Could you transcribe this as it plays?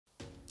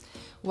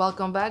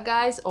Welcome back,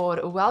 guys, or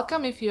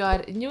welcome if you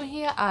are new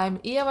here. I'm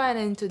Eva, and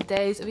in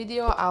today's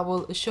video I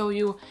will show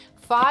you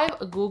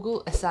 5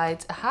 Google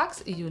Sites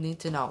hacks you need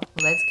to know.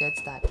 Let's get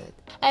started.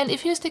 And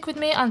if you stick with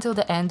me until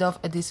the end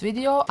of this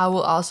video, I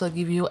will also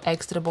give you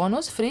extra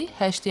bonus free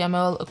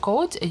HTML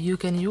code you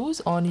can use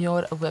on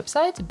your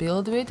website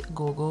built with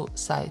Google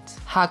Sites.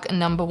 Hack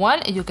number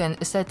 1, you can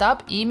set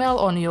up email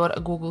on your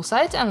Google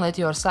Sites and let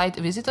your site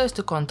visitors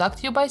to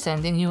contact you by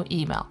sending you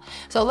email.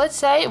 So let's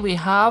say we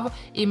have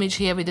image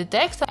here with the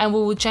text, and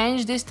we will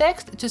change this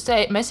text to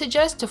say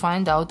messages to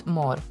find out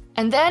more.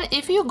 And then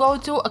if you go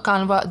to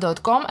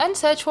canva.com and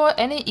search for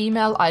any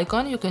email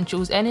icon, you can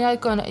choose any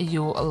icon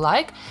you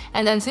like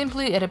and then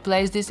simply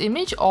replace this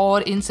image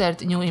or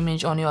insert new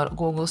image on your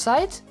Google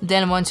site.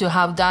 Then once you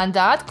have done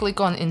that, click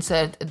on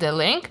insert the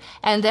link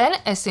and then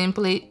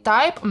simply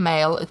type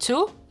mail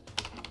to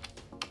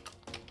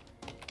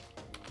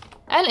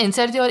and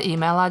insert your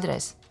email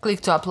address.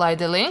 Click to apply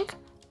the link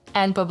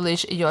and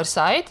publish your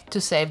site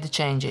to save the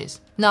changes.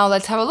 Now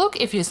let's have a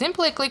look. If you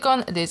simply click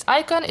on this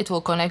icon, it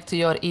will connect to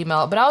your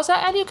email browser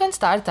and you can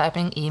start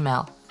typing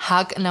email.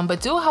 Hack number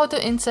 2, how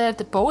to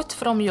insert post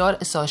from your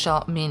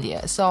social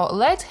media. So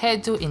let's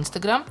head to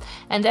Instagram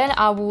and then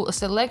I will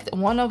select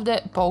one of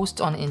the posts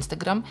on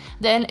Instagram.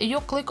 Then you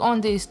click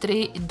on these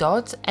 3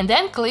 dots and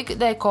then click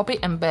the copy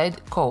embed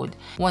code.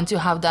 Once you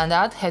have done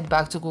that, head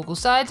back to Google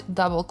Sites,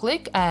 double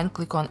click and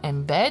click on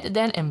embed,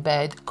 then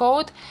embed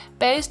code,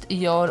 paste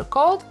your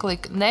code,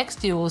 click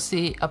next, you will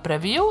see a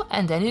preview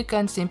and then you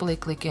can simply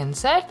click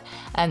insert,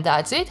 and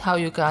that's it, how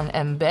you can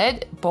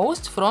embed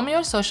posts from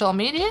your social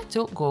media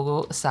to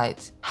Google Sites.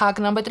 Hack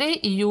number 3,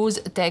 use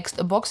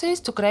text boxes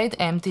to create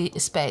empty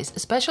space,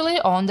 especially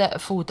on the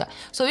footer.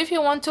 So if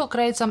you want to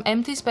create some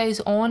empty space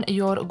on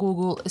your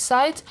Google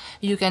Sites,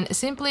 you can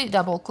simply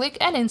double click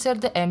and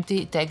insert the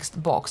empty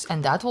text box,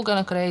 and that will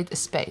gonna create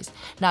space.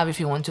 Now if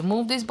you want to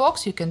move this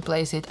box, you can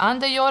place it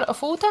under your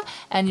footer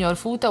and your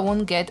footer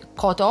won't get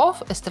cut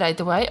off straight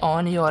away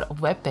on your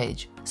web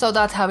page. So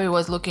that's how it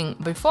was looking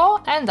before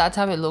and that's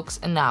how it looks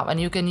now, and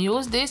you can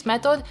use this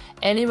method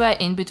anywhere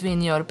in between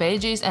your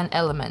pages and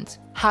elements.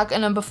 Hack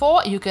number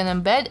 4, you can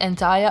embed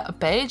entire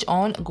page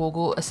on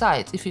Google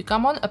Sites. If you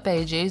come on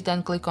pages,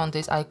 then click on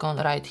this icon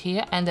right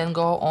here and then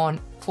go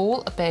on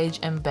full page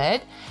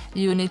embed.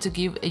 You need to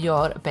give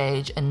your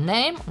page a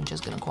name. I'm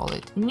just gonna call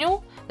it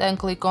new, then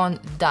click on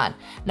done.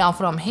 Now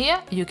from here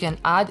you can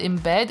add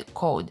embed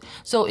code.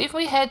 So if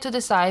we head to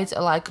the sites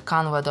like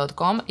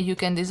canva.com, you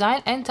can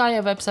design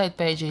entire website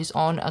pages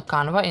on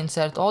Canva,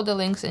 insert all the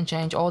links and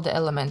change all the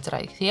elements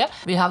right here.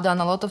 We have done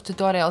a lot of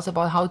tutorials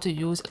about how to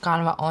use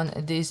Canva on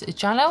this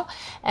channel,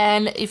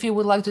 and if you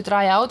would like to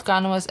try out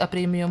Canva's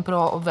Premium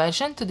Pro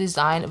version to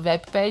design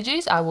web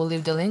pages, I will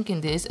leave the link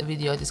in this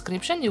video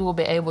description. You will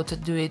be able to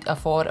do it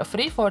for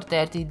free for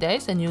 30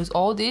 days and use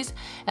all these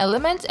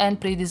elements and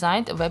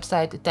pre-designed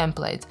website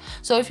templates.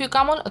 So if you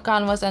come on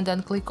Canvas and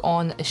then click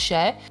on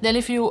share, then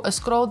if you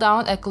scroll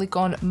down and click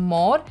on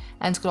more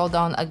and scroll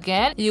down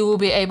again, you will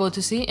be able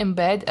to see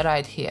embed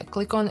right here.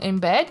 Click on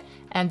embed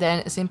and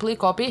then simply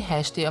copy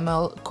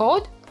HTML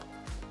code.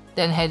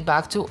 Then head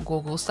back to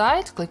Google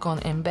Sites, click on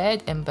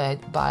embed,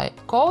 embed by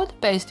code,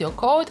 paste your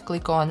code,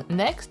 click on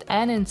next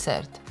and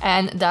insert.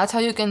 And that's how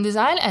you can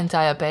design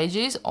entire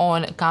pages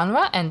on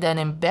Canva and then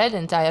embed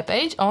entire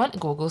page on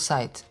Google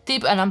Sites.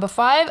 Tip number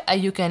 5,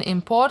 you can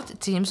import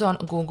themes on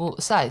Google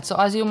Sites. So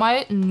as you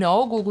might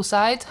know, Google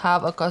Sites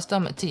have a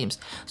custom themes.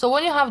 So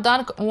when you have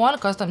done one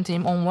custom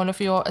theme on one of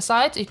your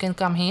sites, you can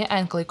come here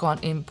and click on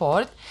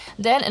import.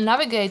 Then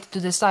navigate to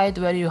the site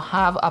where you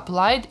have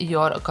applied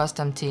your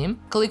custom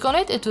theme. Click on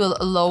it, it will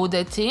load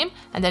the theme,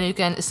 and then you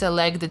can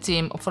select the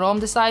theme from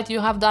the site you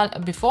have done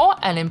before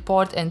and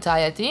import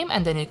entire theme,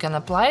 and then you can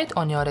apply it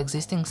on your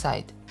existing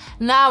site.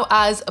 Now,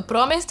 as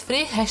promised,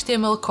 free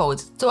HTML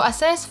codes. To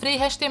access free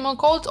HTML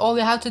codes, all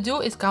you have to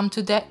do is come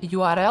to the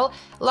URL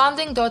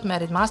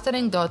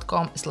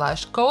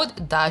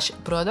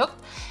landing.meritmastering.com/code-product,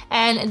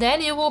 and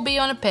then you will be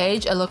on a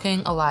page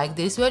looking like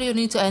this where you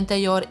need to enter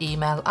your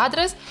email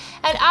address,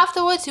 and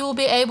afterwards you will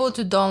be able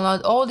to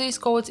download all these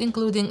codes,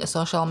 including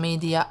social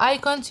media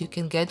icons. You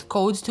can get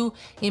codes to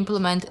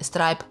implement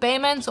Stripe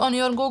payments on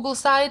your Google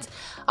Sites,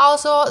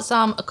 also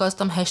some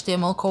custom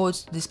HTML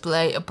codes to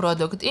display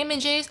product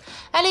images,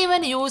 and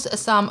even use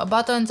some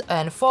buttons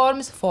and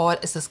forms for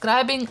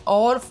subscribing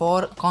or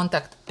for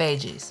contact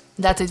pages.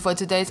 That's it for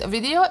today's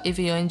video. If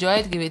you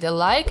enjoyed, give it a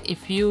like.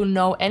 If you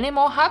know any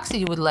more hacks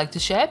you would like to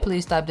share,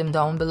 please type them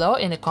down below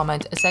in the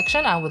comment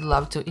section. I would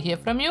love to hear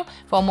from you.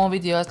 For more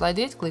videos like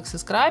this, click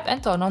subscribe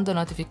and turn on the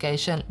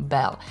notification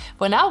bell.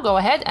 For now, go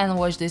ahead and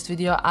watch this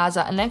video as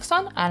a next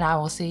one, and I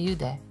will see you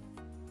there.